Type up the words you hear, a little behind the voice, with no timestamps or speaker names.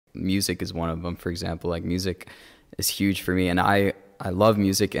music is one of them. For example, like music is huge for me, and I love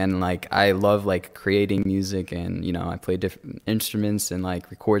music, and like I love like creating music, and you know, I play different instruments and like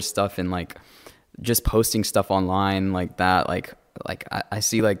record stuff, and like just posting stuff online like that. Like I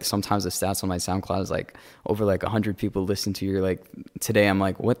see like sometimes the stats on my SoundCloud is like over like 100 people listen to your like today. I'm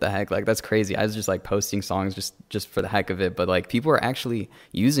like, what the heck? Like that's crazy. I was just like posting songs just for the heck of it, but like people are actually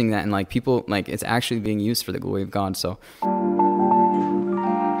using that, and like people like it's actually being used for the glory of God. So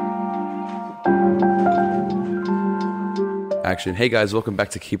Action. Hey guys, welcome back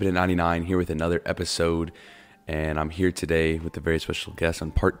to Keep It at 99, here with another episode, and I'm here today with a very special guest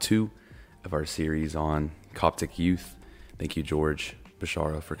on part 2 of our series on Coptic youth. Thank you, George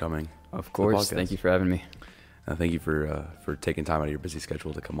Beshara, for coming. of course, thank you for having me. Thank you for taking time out of your busy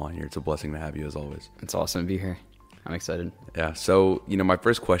schedule to come on here. It's a blessing to have you as always. It's awesome to be here. I'm excited. Yeah. So, you know, my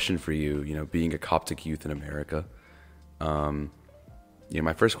first question for you, you know, being a Coptic youth in America, you know,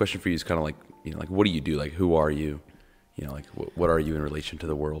 my first question for you is kind of like, you know, like what do you do? Like, who are you? You know, like what are you in relation to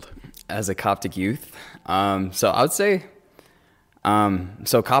the world? As a Coptic youth, so I would say,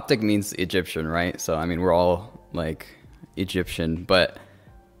 so Coptic means Egyptian, right? So I mean, we're all like Egyptian, but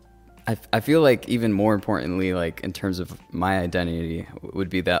I feel like even more importantly, like in terms of my identity, would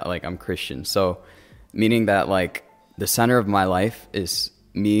be that like I'm Christian. So meaning that like the center of my life is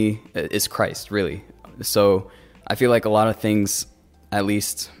Christ, really. So I feel like a lot of things, at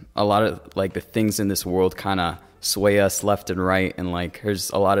least a lot of like the things in this world kind of sway us left and right, and like there's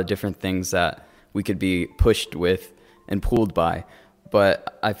a lot of different things that we could be pushed with and pulled by,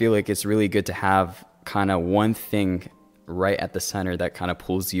 but I feel like it's really good to have kind of one thing right at the center that kind of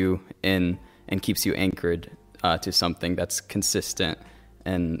pulls you in and keeps you anchored to something that's consistent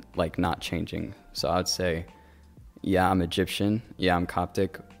and like not changing. So I would say, yeah, I'm Egyptian, yeah, I'm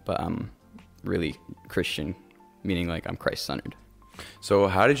Coptic, but I'm really Christian, meaning like I'm Christ-centered. So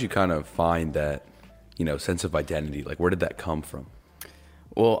how did you kind of find that, you know, sense of identity? Like, where did that come from?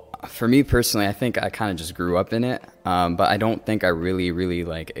 Well, for me personally, I think I kind of just grew up in it, but I don't think I really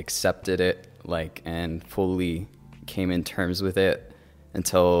like accepted it, like, and fully came in terms with it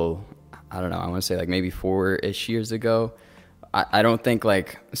until, I don't know, I want to say like maybe 4-ish years ago. I don't think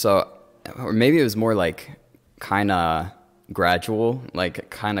like, so, or maybe it was more like kind of gradual, like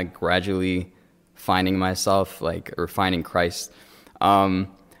kind of gradually finding myself, like, or finding Christ.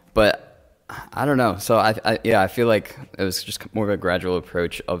 But I don't know. So I feel like it was just more of a gradual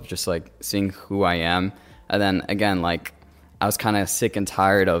approach of just like seeing who I am. And then again, like I was kind of sick and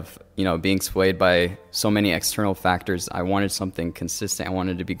tired of, you know, being swayed by so many external factors. I wanted something consistent. I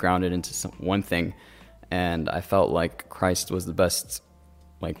wanted to be grounded into one thing. And I felt like Christ was the best,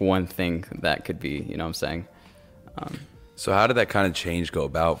 like one thing that could be, you know what I'm saying? So how did that kind of change go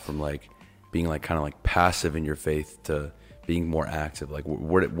about from like being like kind of like passive in your faith to being more active? Like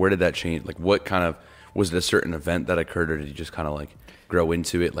where did that change? Like what kind of, was it a certain event that occurred, or did you just kind of like grow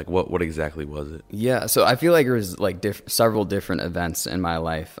into it? Like what exactly was it? Yeah, so I feel like there was like several different events in my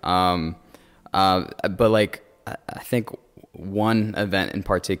life. But like I think one event in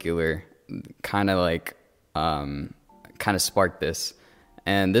particular kind of sparked this.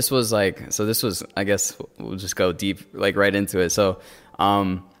 And this was like, I guess we'll just go deep, like right into it. So,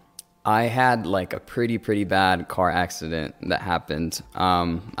 I had like a pretty bad car accident that happened.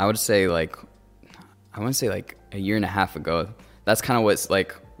 I want to say like a year and a half ago. That's kind of what's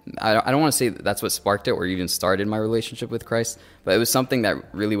like, I don't want to say that's what sparked it or even started my relationship with Christ, but it was something that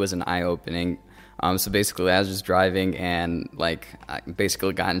really was an eye-opening. So basically I was just driving, and like I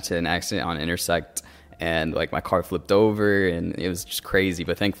basically got into an accident on Intersect, and like my car flipped over, and it was just crazy.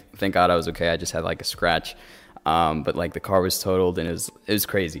 But thank God I was okay. I just had like a scratch. But like the car was totaled, and it was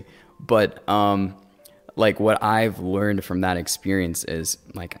crazy. But like what I've learned from that experience is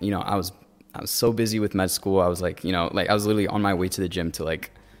like, you know, I was so busy with med school. I was like, you know, like I was literally on my way to the gym to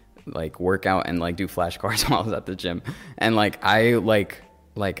like work out and like do flashcards while I was at the gym. And like I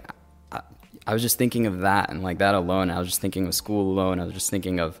was just thinking of that, and like that alone. I was just thinking of school alone. I was just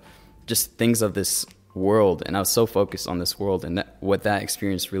thinking of just things of this world, and I was so focused on this world. And what that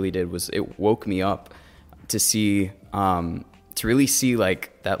experience really did was it woke me up to see, to really see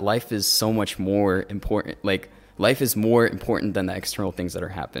like that life is so much more important. Like life is more important than the external things that are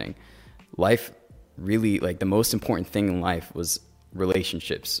happening. Life really, like the most important thing in life was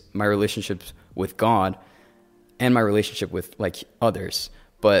relationships, my relationships with God and my relationship with like others.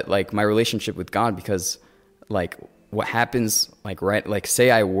 But like my relationship with God, because like what happens, like, right, like say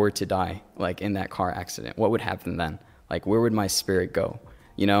I were to die, like in that car accident, what would happen then? Like, where would my spirit go?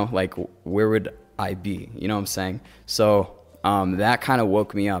 You know, like where would I be? You know what I'm saying? So, that kind of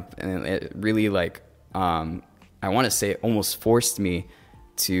woke me up, and it really like, I want to say it almost forced me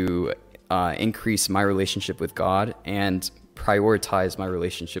to increase my relationship with God and prioritize my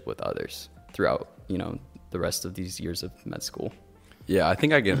relationship with others throughout, the rest of these years of med school. Yeah, I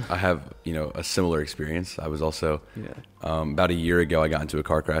think I have, a similar experience. I was also, about a year ago, I got into a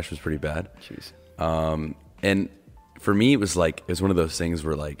car crash. It was pretty bad. Jeez. And for me, it was one of those things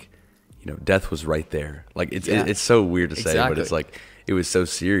where death was right there. Like it's so weird to say, Exactly. but it's it was so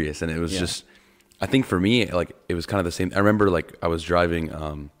serious. And it was just, I think for me, it was kind of the same. I remember I was driving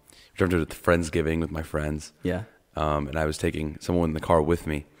to Friendsgiving with my friends. Yeah. And I was taking someone in the car with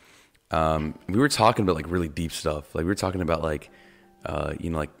me. We were talking about really deep stuff. We were talking about why are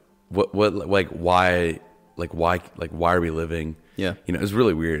we living? Yeah. It was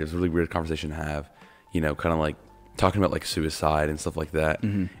really weird. It was a really weird conversation to have, kind of talking about suicide and stuff like that.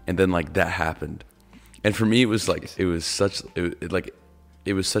 Mm-hmm. And then that happened. And for me, it was such an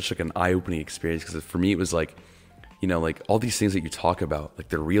eye-opening experience. Cause for me, it was all these things that you talk about,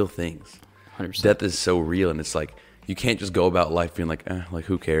 they're real things. 100%. Death is so real. And it's you can't just go about life being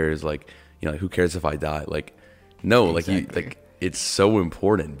who cares? Who cares if I die? No, Exactly. it's so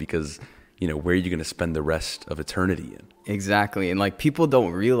important because, where are you going to spend the rest of eternity in? Exactly. And people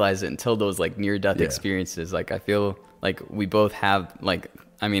don't realize it until those near-death experiences. I feel we both have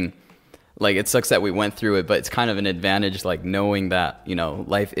it sucks that we went through it, but it's kind of an advantage knowing that,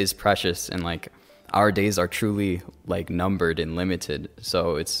 life is precious and our days are truly numbered and limited.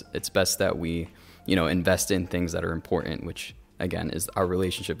 So it's best that we, invest in things that are important, which again is our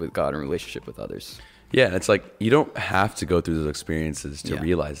relationship with God and relationship with others. Yeah, and it's you don't have to go through those experiences to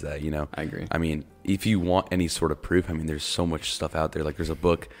realize that, I agree. I mean, if you want any sort of proof, there's so much stuff out there. There's a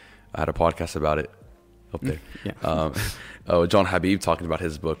book, I had a podcast about it up there. Yeah. John Habib talking about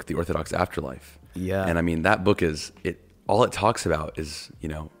his book, The Orthodox Afterlife. Yeah. And that book all it talks about is,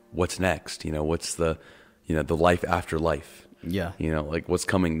 what's next, what's the life after life. Yeah. What's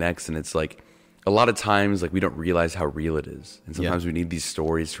coming next. And it's a lot of times, we don't realize how real it is. And sometimes we need these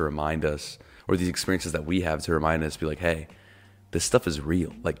stories to remind us, or these experiences that we have to remind us, be hey, this stuff is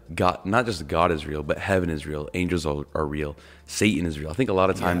real. God, not just God is real, but heaven is real. Angels are real. Satan is real. I think a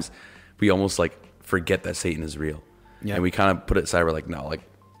lot of times we almost forget that Satan is real. Yeah. And we kind of put it aside. We're no,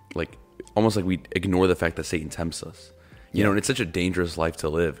 almost we ignore the fact that Satan tempts us. You know, and it's such a dangerous life to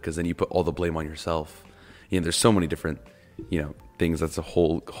live because then you put all the blame on yourself. There's so many different, things. That's a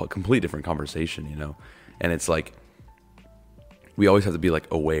whole complete different conversation, and it's we always have to be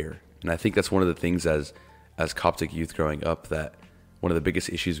aware. And I think that's one of the things as Coptic youth growing up, that one of the biggest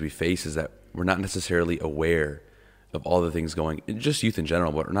issues we face is that we're not necessarily aware of all the things just youth in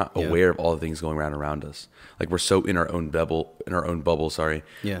general, but we're not aware of all the things going around us. We're so in our own bubble, sorry.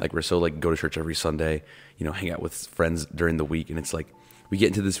 Yeah. We're so go to church every Sunday, hang out with friends during the week. And it's we get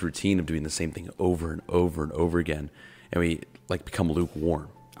into this routine of doing the same thing over and over and over again. And we become lukewarm.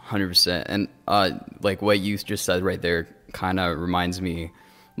 100%. And what you just said right there kind of reminds me,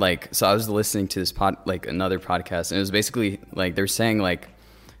 so I was listening to this another podcast, and it was basically they're saying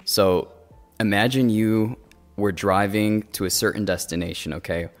so imagine you were driving to a certain destination.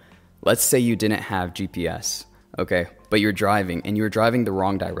 Okay. Let's say you didn't have GPS. Okay. But you're driving and you're driving the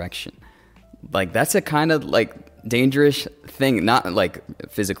wrong direction. That's a kind of dangerous thing, not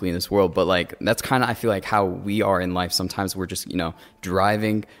physically in this world, but that's kind of, I feel how we are in life. Sometimes we're just,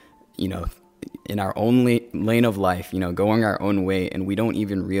 driving, in our own lane of life, going our own way, and we don't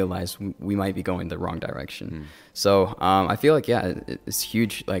even realize we might be going the wrong direction. So I feel it's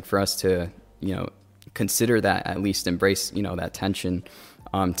huge for us to, consider that, at least embrace, that tension,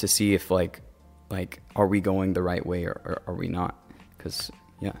 to see if are we going the right way or are we not? Because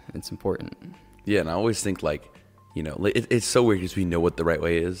it's important. Yeah. And I always think it's so weird because we know what the right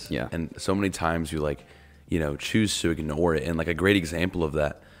way is. Yeah. And so many times you choose to ignore it. And a great example of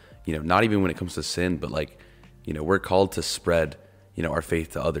that, not even when it comes to sin, but we're called to spread, our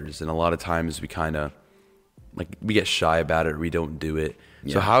faith to others. And a lot of times we kind of we get shy about it, or we don't do it.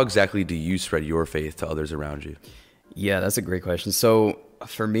 Yeah. So how exactly do you spread your faith to others around you? Yeah, that's a great question. So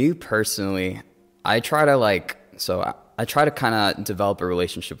for me personally, I try to kind of develop a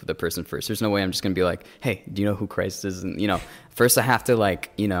relationship with the person first. There's no way I'm just going to be hey, do you know who Christ is? And, first I have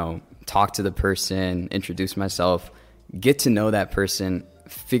to talk to the person, introduce myself, get to know that person,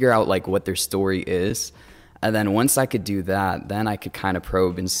 figure out what their story is. And then once I could do that, then I could kind of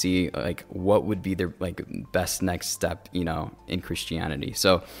probe and see what would be their best next step, in Christianity.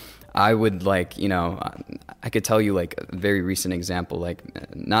 So I would I could tell you a very recent example,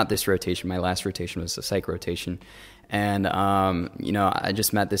 not this rotation. My last rotation was a psych rotation. And, I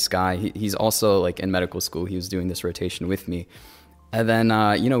just met this guy. He's also in medical school. He was doing this rotation with me. And then,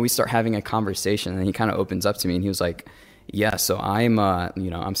 we start having a conversation, and he kind of opens up to me, and he was Yeah, so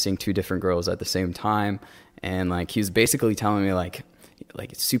I'm seeing two different girls at the same time, and like he was basically telling me like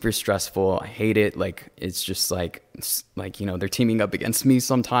it's super stressful. I hate it. Like it's just like they're teaming up against me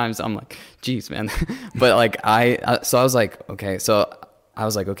sometimes. I'm like, geez, man. But like so I was like,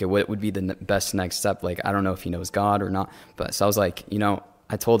 okay, what would be the best next step? Like I don't know if he knows God or not, but so I was like,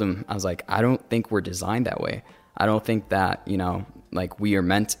 I told him, I was like, I don't think we're designed that way. I don't think that like we are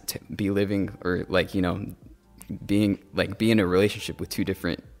meant to be living or like be in a relationship with two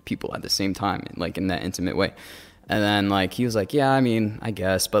different people at the same time, like in that intimate way. And then like he was like, yeah, I mean, I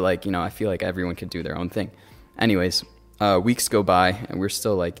guess, but like I feel like everyone could do their own thing. Anyways, weeks go by and we're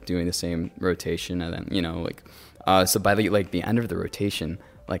still like doing the same rotation, and then so by the end of the rotation,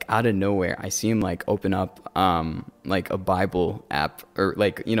 like out of nowhere, I see him like open up like a Bible app, or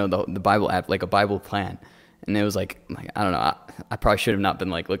like the Bible app, like a Bible plan. And it was like I don't know, I probably should have not been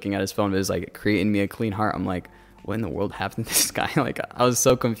like looking at his phone, but it was like creating me a clean heart. I'm like, what in the world happened to this guy? Like I was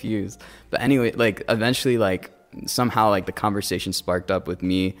so confused. But anyway, like eventually like somehow like the conversation sparked up with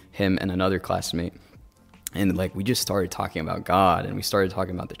me, him, and another classmate. And like we just started talking about God, and we started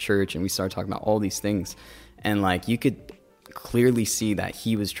talking about the church, and we started talking about all these things. And like you could clearly see that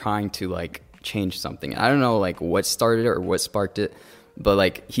he was trying to like change something. I don't know like what started it or what sparked it, but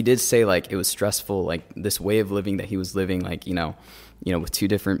like he did say like it was stressful, like this way of living that he was living, like with two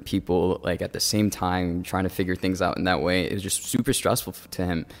different people like at the same time trying to figure things out in that way. It was just super stressful to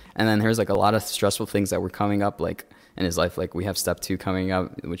him. And then there's like a lot of stressful things that were coming up like in his life. Like we have step 2 coming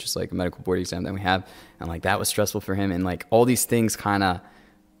up, which is like a medical board exam that we have, and like that was stressful for him. And like all these things kind of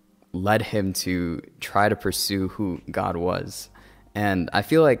led him to try to pursue who God was. And I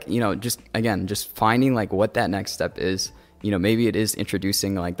feel like just finding like what that next step is. Maybe it is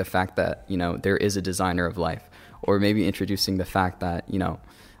introducing like the fact that there is a designer of life, or maybe introducing the fact that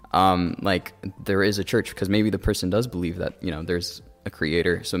like there is a church, because maybe the person does believe that there's a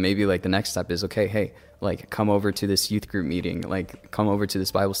creator. So maybe like the next step is, okay, hey, like come over to this youth group meeting, like come over to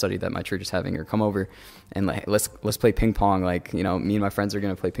this Bible study that my church is having, or come over and like let's play ping pong, like me and my friends are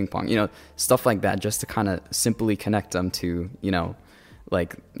going to play ping pong, stuff like that, just to kind of simply connect them to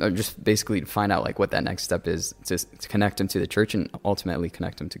like just basically find out like what that next step is, to connect them to the church and ultimately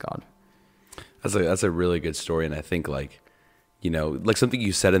connect them to God. That's a really good story. And I think like like something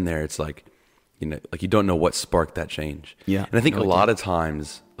you said in there, it's like like you don't know what sparked that change. Yeah. And I think a lot of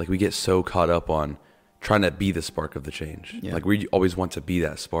times like we get so caught up on trying to be the spark of the change. Yeah. Like we always want to be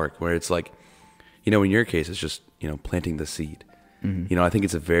that spark, where it's like in your case it's just planting the seed. Mm-hmm. I think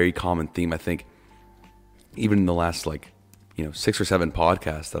it's a very common theme. I think even in the last 6 or 7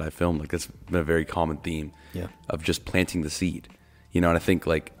 podcasts that I filmed, like that's been a very common theme. Yeah. Of just planting the seed. And I think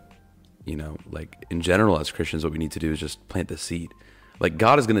like in general as Christians, what we need to do is just plant the seed. Like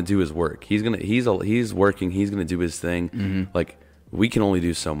God is going to do his work. He's working. He's going to do his thing. Mm-hmm. Like we can only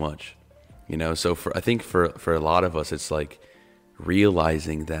do so much, So I think for a lot of us, it's like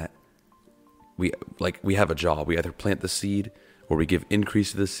realizing that we have a job. We either plant the seed or we give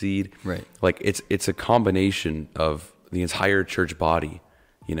increase to the seed. Right. Like it's a combination of the entire church body.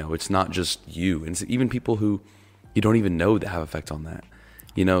 It's not just you. And it's even people who you don't even know that have effect on that.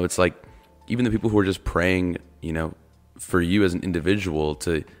 It's like even the people who are just praying, for you as an individual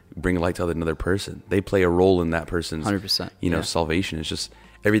to bring light to another person, they play a role in that person's 100%, salvation. It's just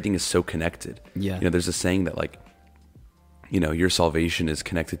everything is so connected. Yeah. There's a saying that like, your salvation is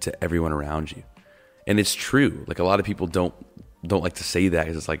connected to everyone around you. And it's true. Like a lot of people don't like to say that,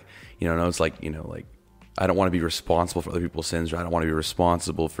 because it's like, it's like, like I don't want to be responsible for other people's sins, or I don't want to be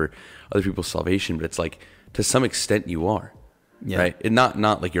responsible for other people's salvation. But it's like, to some extent you are. Yeah. Right. And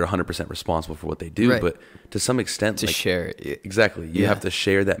not like you're 100% responsible for what they do, right. But to some extent, to share it. Exactly. You have to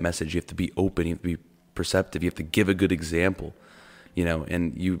share that message. You have to be open. You have to be perceptive. You have to give a good example,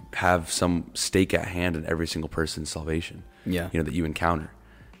 and you have some stake at hand in every single person's salvation, that you encounter.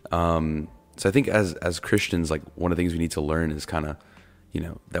 So I think as Christians, like one of the things we need to learn is kind of,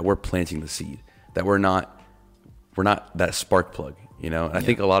 that we're planting the seed, that we're not that spark plug, and I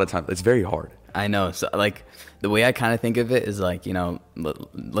think a lot of times it's very hard. I know. So like the way I kind of think of it is like,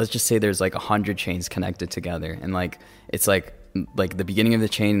 let's just say there's like 100 chains connected together, and like it's like the beginning of the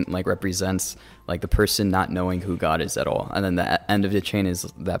chain like represents like the person not knowing who God is at all, and then the end of the chain is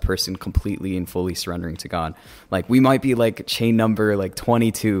that person completely and fully surrendering to God. Like we might be like chain number like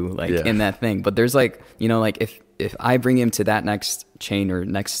 22 like in that thing, but there's like like if I bring him to that next chain or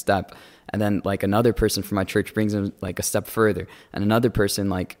next step, and then like another person from my church brings him like a step further, and another person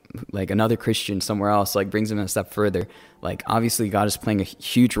like another Christian somewhere else like brings him a step further. Like obviously God is playing a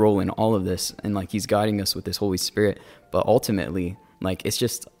huge role in all of this, and like he's guiding us with his Holy Spirit. But ultimately, like it's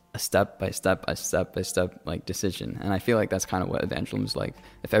just a step by step like decision. And I feel like that's kind of what evangelism is like.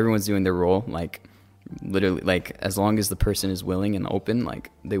 If everyone's doing their role, like literally, like as long as the person is willing and open,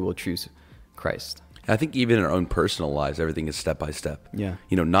 like they will choose Christ. I think even in our own personal lives, everything is step by step. Yeah.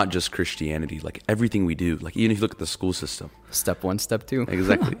 You know, not just Christianity, like everything we do, like even if you look at the school system. Step 1, step 2.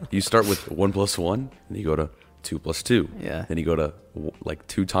 Exactly. You start with 1 + 1, and you go to 2 + 2. Yeah. Then you go to like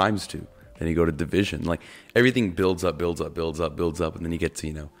 2 × 2. Then you go to division. Like everything builds up, and then you get to,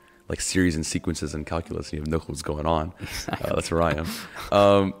 you know, like series and sequences and calculus, and you have no clue what's going on. Exactly. That's where I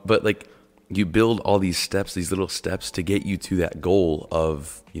am. But like you build all these steps, these little steps to get you to that goal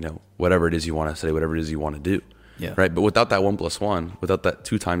of, you know, whatever it is you want to say, whatever it is you want to do. Yeah. Right. But without that 1 + 1, without that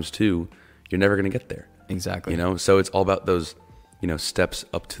 2 × 2, you're never going to get there. Exactly. You know, so it's all about those, you know, steps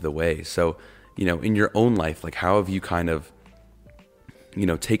up to the way. So, you know, in your own life, like how have you kind of, you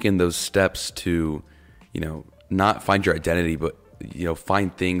know, taken those steps to, you know, not find your identity, but, you know,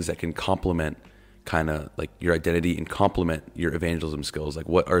 find things that can complement kind of like your identity and complement your evangelism skills? Like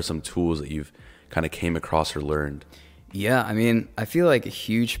what are some tools that you've kind of came across or learned? Yeah, I mean, I feel like a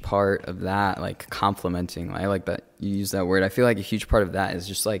huge part of that, like complementing, I like that you use that word. I feel like a huge part of that is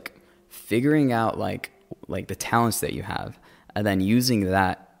just like figuring out like the talents that you have and then using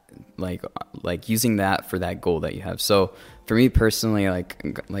that, like using that for that goal that you have. So for me personally,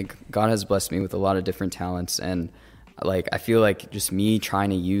 like God has blessed me with a lot of different talents, and like I feel like just me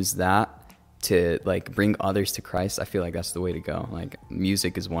trying to use that to like bring others to Christ, I feel like that's the way to go. Like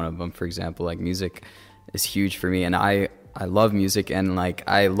music is one of them, for example. Like music is huge for me, and I love music, and like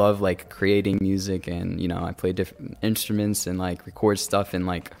I love like creating music, and you know, I play different instruments and like record stuff, and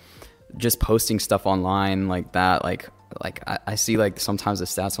like just posting stuff online like that. Like I see like sometimes the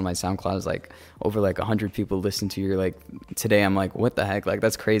stats on my SoundCloud is like over like 100 people listen to your like today. I'm like, what the heck? Like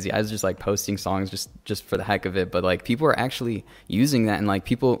that's crazy. I was just like posting songs just for the heck of it, but like people are actually using that, and like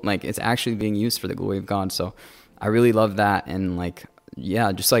people like it's actually being used for the glory of God. So I really love that. And like,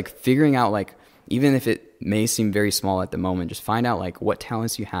 yeah, just like figuring out like, even if it may seem very small at the moment, just find out like what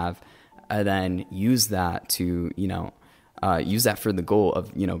talents you have, and then use that to, you know, use that for the goal of,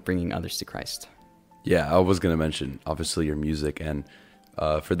 you know, bringing others to Christ. Yeah, I was going to mention, obviously, your music. And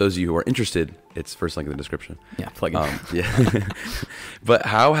for those of you who are interested, it's first link in the description. Yeah, plug it. Yeah. But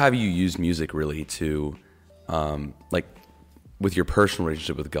how have you used music really to, like, with your personal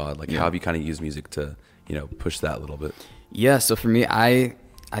relationship with God? Like, how have you kind of used music to, you know, push that a little bit? Yeah, so for me, I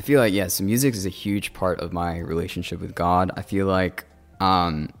feel like, yes, music is a huge part of my relationship with God. I feel like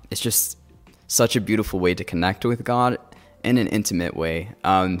it's just such a beautiful way to connect with God in an intimate way.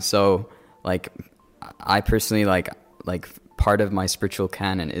 So, like, I personally like part of my spiritual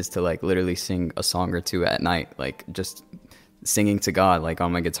canon is to like literally sing a song or two at night, like just singing to God, like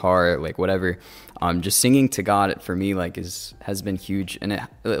on my guitar, like whatever. Just singing to God for me like has been huge, and it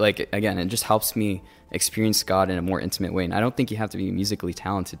like again it just helps me experience God in a more intimate way. And I don't think you have to be musically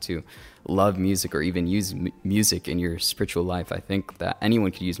talented to love music or even use music in your spiritual life. I think that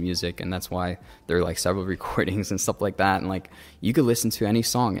anyone could use music, and that's why there are like several recordings and stuff like that. And like you could listen to any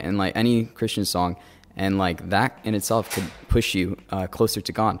song, and like any Christian song, and like that in itself could push you closer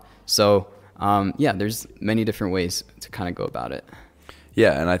to God. So yeah, there's many different ways to kind of go about it.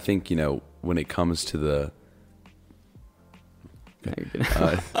 Yeah, and I think, you know, when it comes to the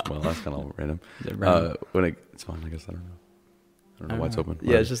well, that's kind of random. It's fine, I guess. I don't know why it's open.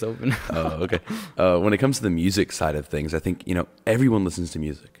 Yeah, it's just open. Okay. When it comes to the music side of things, I think, you know, everyone listens to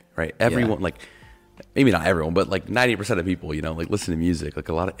music, right? Everyone, like, maybe not everyone, but like 90% of people, you know, like listen to music. Like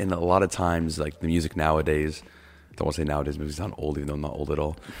a lot of times, like the music nowadays, I don't want to say nowadays because it's not old, even though I'm not old at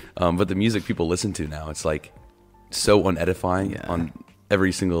all. But the music people listen to now, it's like so unedifying on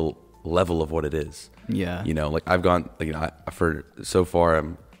every single level of what it is. Yeah. You know, like I've gone, like, you know, I've heard so far,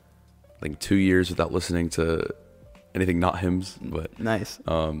 I'm like 2 years without listening to anything not hymns, but nice.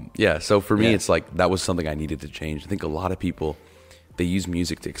 Yeah. So for me, it's like, that was something I needed to change. I think a lot of people, they use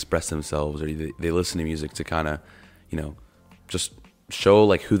music to express themselves, or they listen to music to kind of, you know, just show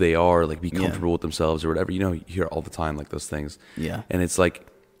like who they are, like be comfortable with themselves or whatever. You know, you hear all the time like those things. Yeah. And it's like,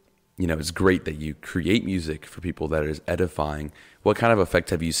 you know, it's great that you create music for people that is edifying. What kind of effect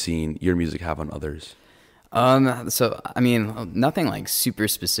have you seen your music have on others? So, I mean, nothing like super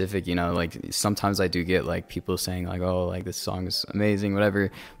specific, you know, like sometimes I do get like people saying like, oh, like this song is amazing,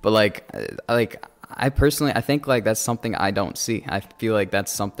 whatever. But like I personally, I think like that's something I don't see. I feel like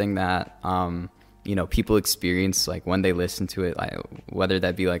that's something that, you know, people experience like when they listen to it, like, whether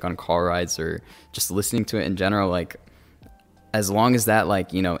that be like on car rides or just listening to it in general, like as long as that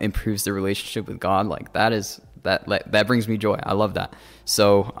like, you know, improves the relationship with God, like that brings me joy. I love that.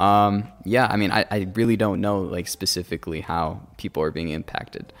 So, yeah, I mean, I really don't know like specifically how people are being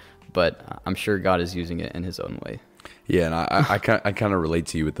impacted but I'm sure God is using it in his own way. Yeah, and I kind of relate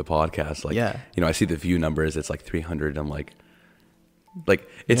to you with the podcast. Like, Yeah. you know, I see the view numbers. It's like 300. I'm like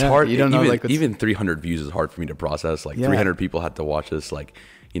it's Yeah, hard. you don't know, even, like, what's- even 300 views is hard for me to process. Like, Yeah. 300 people had to watch this. Like,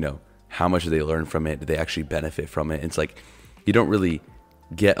 you know, how much did they learn from it? Did they actually benefit from it? It's like you don't really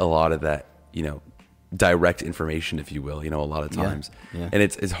get a lot of that, you know, direct information, if you will, you know, a lot of times. Yeah. And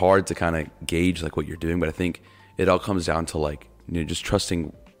it's hard to kind of gauge like what you're doing. But I think it all comes down to like, you know, just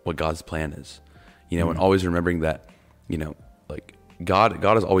trusting what God's plan is, you know, and always remembering that, you know, like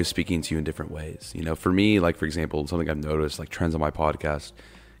God is always speaking to you in different ways. You know, for me, like, for example, something I've noticed, like trends on my podcast,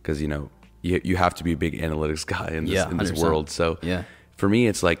 because, you know, you have to be a big analytics guy in this, in this 100%. world. So for me,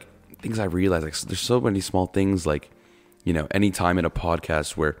 it's like things I realize, like there's so many small things, like, you know, anytime in a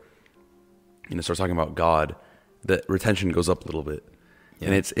podcast where, you know, starts talking about God, the retention goes up a little bit. Yeah.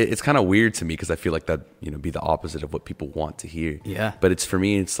 And it's kind of weird to me because I feel like that, you know, be the opposite of what people want to hear. Yeah. But it's, for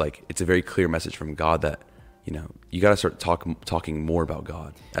me, it's like, it's a very clear message from God that, you know, you got to start talking more about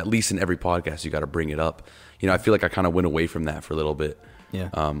God. At least in every podcast, you got to bring it up. You know, I feel like I kind of went away from that for a little bit. Yeah.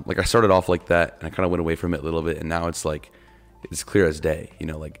 Like I started off like that and I kind of went away from it a little bit. And now it's like, it's clear as day, you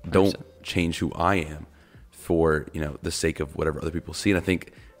know, like don't 100%. change who I am for, you know, the sake of whatever other people see. And I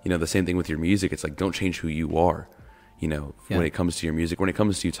think, you know, the same thing with your music. It's like, don't change who you are, you know, when it comes to your music, when it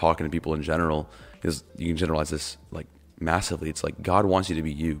comes to you talking to people in general, because you can generalize this like massively. It's like God wants you to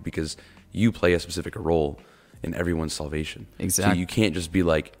be you because you play a specific role in everyone's salvation. Exactly. So you can't just be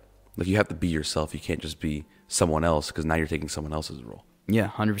like you have to be yourself. You can't just be someone else because now you're taking someone else's role. Yeah,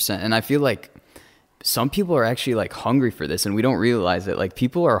 100%. And I feel like some people are actually like hungry for this and we don't realize it. Like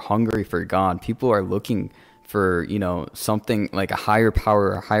people are hungry for God. People are looking for, you know, something like a higher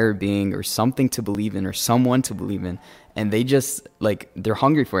power, a higher being, or something to believe in, or someone to believe in. And they just like, they're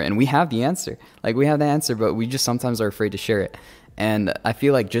hungry for it. And we have the answer. Like we have the answer, but we just sometimes are afraid to share it. And I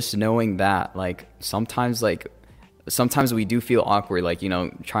feel like just knowing that, like sometimes we do feel awkward, like, you know,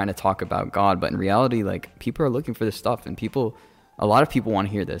 trying to talk about God, but in reality, like people are looking for this stuff and a lot of people want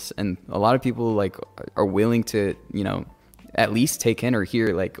to hear this. And a lot of people like are willing to, you know, at least take in or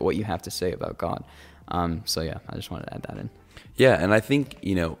hear like what you have to say about God. So yeah, I just wanted to add that in. Yeah. And I think,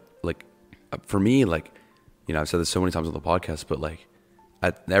 you know, like for me, like, you know, I've said this so many times on the podcast, but like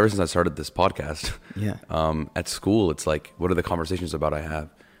ever since I started this podcast, at school, it's like, what are the conversations about I have?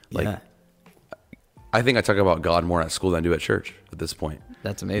 Like, I think I talk about God more at school than I do at church at this point.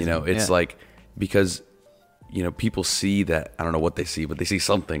 That's amazing. You know, it's like, because, you know, people see that, I don't know what they see, but they see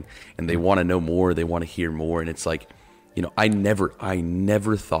something and they want to know more. They want to hear more. And it's like, you know, I never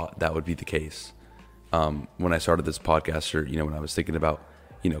thought that would be the case. When I started this podcast, or, you know, when I was thinking about,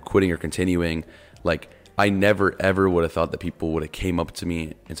 you know, quitting or continuing, like I never ever would have thought that people would have came up to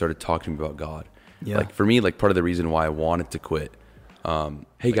me and started talking to me about God. Yeah. Like for me, like part of the reason why I wanted to quit.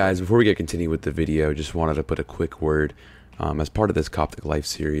 Hey guys, before we get continued with the video, just wanted to put a quick word. As part of this Coptic Life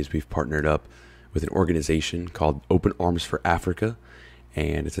series, we've partnered up with an organization called Open Arms for Africa,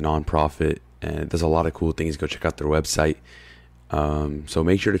 and it's a nonprofit and it does a lot of cool things. Go check out their website. So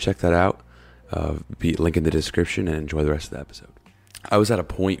make sure to check that out. Be link in the description, and enjoy the rest of the episode. I was at a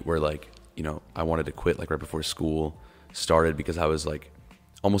point where, like, you know, I wanted to quit like right before school started because I was like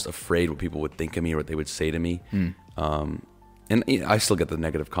almost afraid what people would think of me or what they would say to me. And you know, I still get the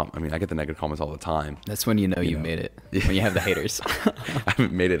negative I get the negative comments all the time. That's when you know you made it. When you have the haters. I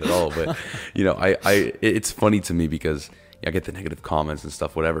haven't made it at all, but you know, it's funny to me because I get the negative comments and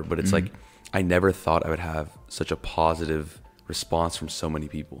stuff, whatever. But it's like I never thought I would have such a positive response from so many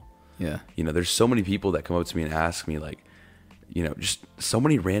people. Yeah. You know, there's so many people that come up to me and ask me, like, you know, just so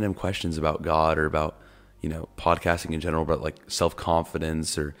many random questions about God or about, you know, podcasting in general, about like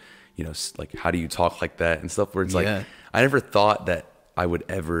self-confidence or, you know, like how do you talk like that and stuff, where it's like, I never thought that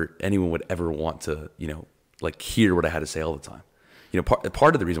anyone would ever want to, you know, like hear what I had to say all the time. You know,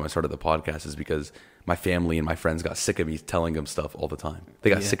 part of the reason why I started the podcast is because my family and my friends got sick of me telling them stuff all the time.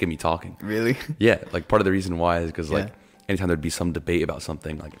 They got sick of me talking. Really? Yeah. Like part of the reason why is because like anytime there'd be some debate about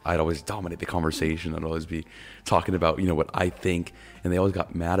something, like I'd always dominate the conversation. I'd always be talking about, you know, what I think, and they always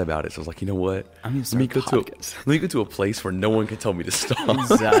got mad about it. So I was like, you know what? let me go to a place where no one can tell me to stop.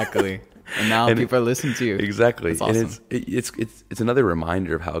 Exactly. And now people are listening to you. Exactly. That's awesome. And it's another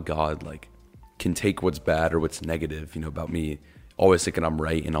reminder of how God like can take what's bad or what's negative, you know, about me always thinking I'm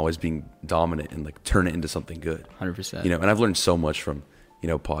right and always being dominant and like turn it into something good. 100%. You know, and I've learned so much from, you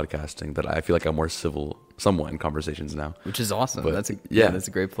know, podcasting that I feel like I'm more civil somewhat in conversations now. Which is awesome. But, that's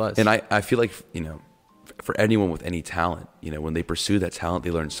a great plus. And I feel like, you know, for anyone with any talent, you know, when they pursue that talent, they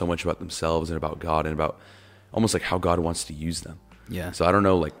learn so much about themselves and about God and about almost like how God wants to use them. Yeah. So I don't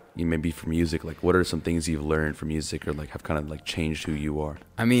know, like, you maybe from music, like, what are some things you've learned from music, or like have kind of like changed who you are?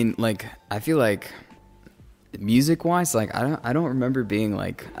 I mean, like, I feel like music wise, like, I don't remember being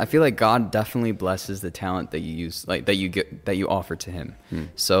like, I feel like God definitely blesses the talent that you use, like that you offer to him.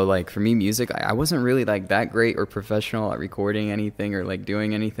 So like for me, music, I wasn't really like that great or professional at recording anything or like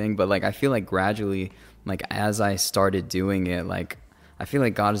doing anything, but like I feel like gradually, like as I started doing it, like I feel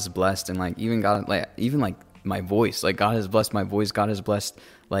like God is blessed, and like even my voice, like God has blessed my voice, God has blessed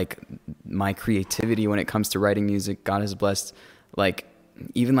like my creativity when it comes to writing music. God has blessed, like,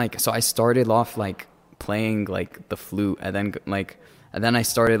 even like, so I started off like playing like the flute, and then I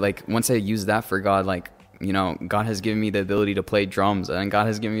started, like, once I used that for God, like, you know, God has given me the ability to play drums, and then God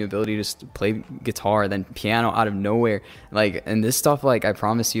has given me the ability to play guitar, then piano out of nowhere, like, and this stuff, like, I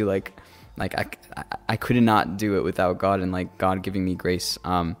promise you, like I could not do it without God, and like God giving me grace.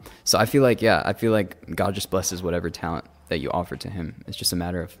 So I feel like God just blesses whatever talent that you offer to him. It's just a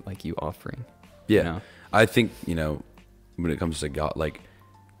matter of like you offering. Yeah. You know? I think, you know, when it comes to God, like,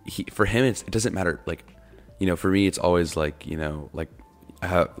 for him, it doesn't matter. Like, you know, for me, it's always like, you know, like I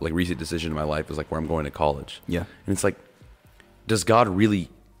have like recent decision in my life is like where I'm going to college. Yeah. And it's like, does God really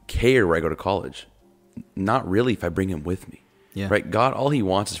care where I go to college? Not really, if I bring him with me. Yeah. Right. God, all he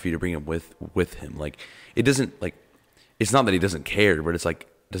wants is for you to bring him with him. Like, it doesn't, like, it's not that he doesn't care, but it's like,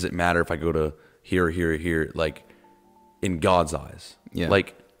 does it matter if I go to here, here, here, like, in God's eyes? Yeah.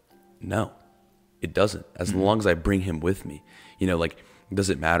 Like, no, it doesn't. As long as I bring him with me, you know, like, does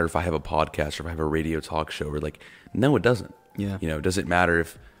it matter if I have a podcast or if I have a radio talk show, or like, no, it doesn't. Yeah. You know, does it matter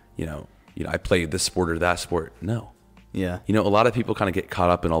if, you know, I play this sport or that sport? No. Yeah. You know, a lot of people kind of get caught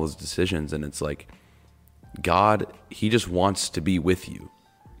up in all those decisions, and it's like, God, he just wants to be with you,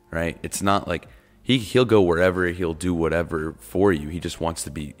 right? It's not like he'll go wherever, he'll do whatever for you. He just wants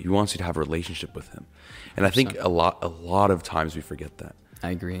he wants you to have a relationship with him. And 100%. I think a lot of times we forget that.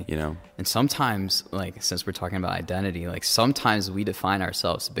 I agree. You know? And sometimes, like, since we're talking about identity, like, sometimes we define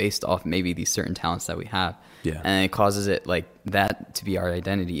ourselves based off maybe these certain talents that we have. Yeah. And it causes it, like, that to be our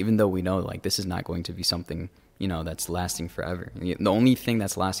identity, even though we know, like, this is not going to be something, you know, that's lasting forever. The only thing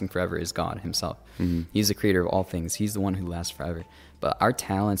that's lasting forever is God himself. Mm-hmm. He's the creator of all things. He's the one who lasts forever. But our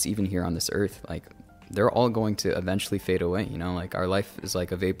talents, even here on this earth, like, they're all going to eventually fade away. You know, like, our life is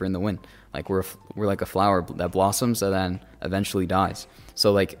like a vapor in the wind. Like, we're like a flower that blossoms and then eventually dies.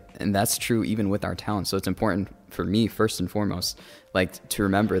 So, like, and that's true even with our talents. So it's important for me, first and foremost, like, to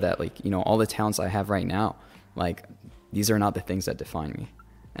remember that, like, you know, all the talents I have right now, like, these are not the things that define me.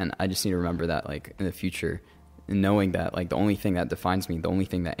 And I just need to remember that, like, in the future, and knowing that, like, the only thing that defines me, the only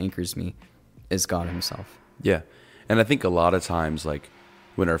thing that anchors me is God himself. Yeah. And I think a lot of times, like,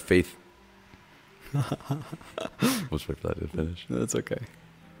 when our faith... Let's wait for that to finish. That's okay.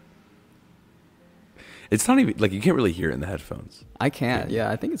 It's not even, like, you can't really hear it in the headphones. I can't. Yeah,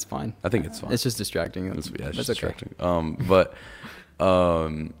 I think it's fine. I think it's fine. It's just distracting. It's That's just distracting. Okay. But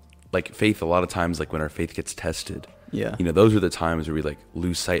like, faith, a lot of times, like, when our faith gets tested, yeah, you know, those are the times where we, like,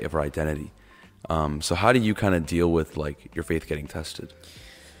 lose sight of our identity. So how do you kind of deal with, like, your faith getting tested?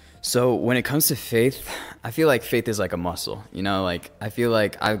 So when it comes to faith, I feel like faith is like a muscle, you know, like, I feel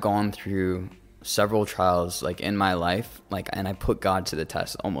like I've gone through several trials, like, in my life, like, and I put God to the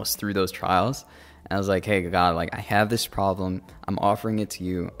test almost through those trials. And I was like, hey, God, like, I have this problem. I'm offering it to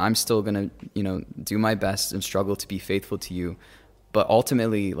you. I'm still going to, you know, do my best and struggle to be faithful to you. But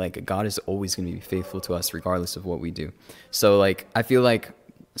ultimately, like, God is always going to be faithful to us regardless of what we do. So, like, I feel like,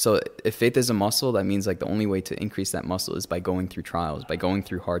 so if faith is a muscle, that means, like, the only way to increase that muscle is by going through trials, by going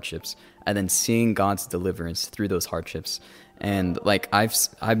through hardships, and then seeing God's deliverance through those hardships. And, like,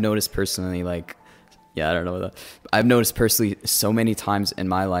 I've noticed personally, like, yeah, I don't know that. I've noticed personally so many times in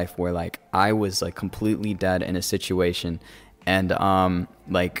my life where, like, I was, like, completely dead in a situation, and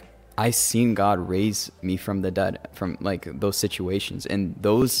like, I seen God raise me from the dead, from, like, those situations, and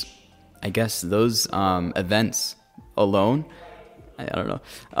those, I guess, those events alone, I don't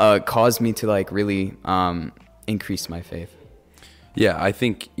know, caused me to, like, really increase my faith. Yeah, I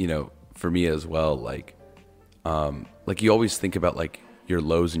think, you know, for me as well, like you always think about, like, your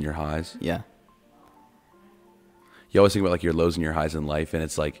lows and your highs. Yeah. You always think about, like, your lows and your highs in life, and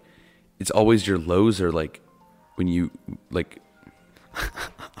it's like, it's always your lows are, like, when you, like,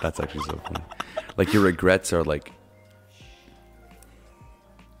 that's actually so funny. Like, your regrets are, like,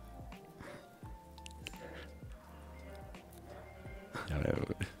 I don't know.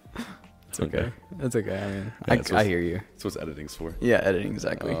 It's okay. It's okay. I mean, yeah, I hear you. That's what editing's for. Yeah, editing,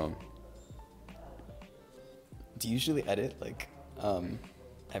 exactly. Do you usually edit, like,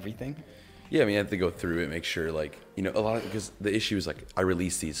 everything? Yeah, I mean, I have to go through it, make sure, like, you know, a lot of, because the issue is, like, I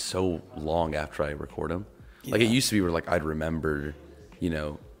release these so long after I record them. Like it Yeah. used to be where like I'd remember, you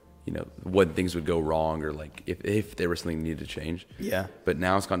know, when things would go wrong or like if there was something that needed to change. Yeah. But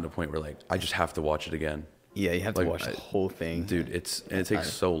now it's gotten to a point where like I just have to watch it again. Yeah, you have to Like, watch the whole thing. Dude, it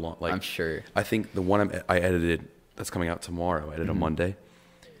takes so long. Like I'm sure. I think the one I edited that's coming out tomorrow, I edited on Monday.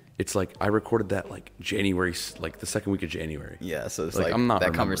 It's like I recorded that like January, like the second week of January. Yeah, so it's Like, like I'm not that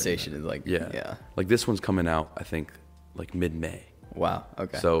remembering conversation that. is like, Yeah. yeah. Like this one's coming out, I think, like mid-May. Wow.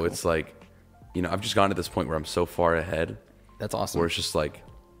 Okay. So cool. it's like, I've just gotten to this point where I'm so far ahead That's awesome. where it's just like,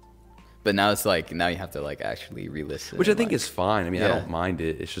 But now it's like now you have to like actually re-listen. which I and, think like, is fine. I mean, I Yeah. don't mind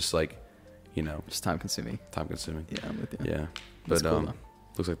it. It's just like, just time consuming. time consuming. Yeah, I'm with you. Yeah. That's But cool, though.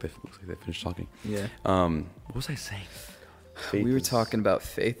 looks like they finished talking. Yeah. What was I saying? Faith We were is- talking about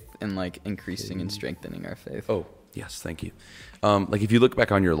faith and like increasing and strengthening our faith. Oh, yes, thank you. Like if you look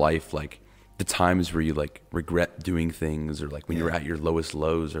back on your life, like the times where you like regret doing things, or like when you were Yeah. at your lowest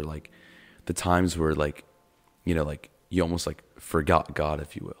lows, or like the times where like, like you almost like forgot God,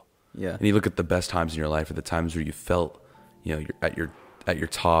 if you will. Yeah. And you look at the best times in your life, or the times where you felt, you're at your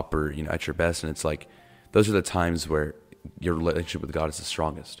top, or at your best, and it's like those are the times where your relationship with God is the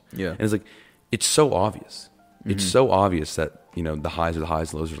strongest. Yeah. And it's like it's so obvious. It's so obvious that the highs are the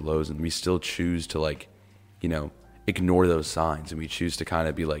highs, lows are the lows, and we still choose to like, ignore those signs, and we choose to kind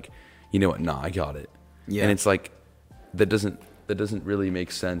of be like, you know what, nah, I got it. Yeah. And it's like that doesn't really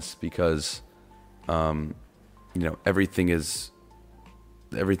make sense because, everything is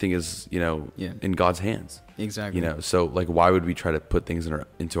Yeah. in God's hands. Exactly. So like why would we try to put things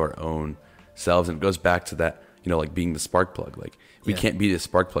into our own selves? And it goes back to that, like being the spark plug. Like we Yeah. can't be the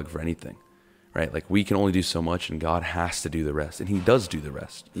spark plug for anything, right? Like we can only do so much, and God has to do the rest, and He does do the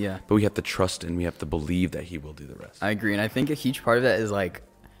rest. Yeah. But we have to trust and we have to believe that He will do the rest. I agree, and I think a huge part of that is like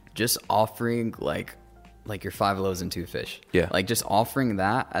just offering like your 5 loaves and 2 fish. Yeah. Like just offering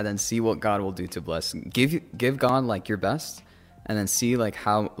that, and then see what God will do to bless. Give God like your best, and then see like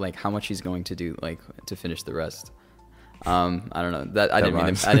how much He's going to do like to finish the rest. I don't know that I didn't mean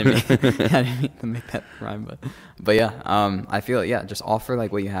rhymes. to, I didn't mean to make that rhyme, but yeah. I feel just offer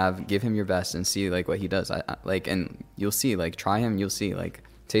like what you have, give Him your best, and see like what He does. I like, and you'll see, like try Him, you'll see, like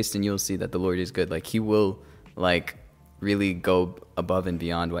taste and you'll see that the Lord is good. Like He will like really go above and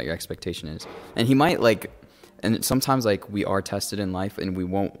beyond what your expectation is, and He might like, and sometimes like we are tested in life and we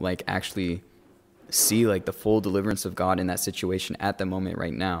won't like actually see like the full deliverance of God in that situation at the moment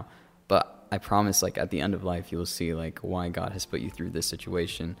right now, but I promise like at the end of life you'll see like why God has put you through this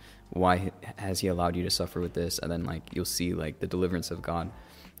situation, why has He allowed you to suffer with this, and then like you'll see like the deliverance of God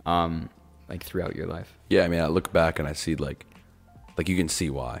like throughout your life. Yeah, I mean, I look back and I see like you can see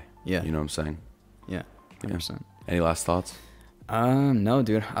why. Yeah. You know what I'm saying? Yeah, 100%. Any last thoughts? No,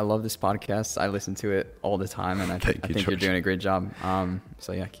 dude, I love this podcast. I listen to it all the time, and I Thank you, think you're George. doing a great job.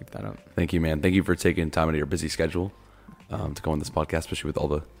 So yeah, keep that up. Thank you, man. Thank you for taking time out of your busy schedule to go on this podcast, especially with all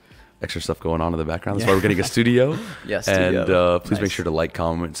the extra stuff going on in the background. That's why we're getting a studio. Yeah, And studio. please make Nice. sure to like,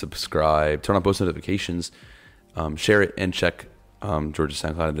 comment, subscribe, turn on post notifications, share it, and check George's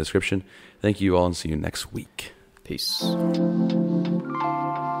SoundCloud in the description. Thank you all, and see you next week. Peace.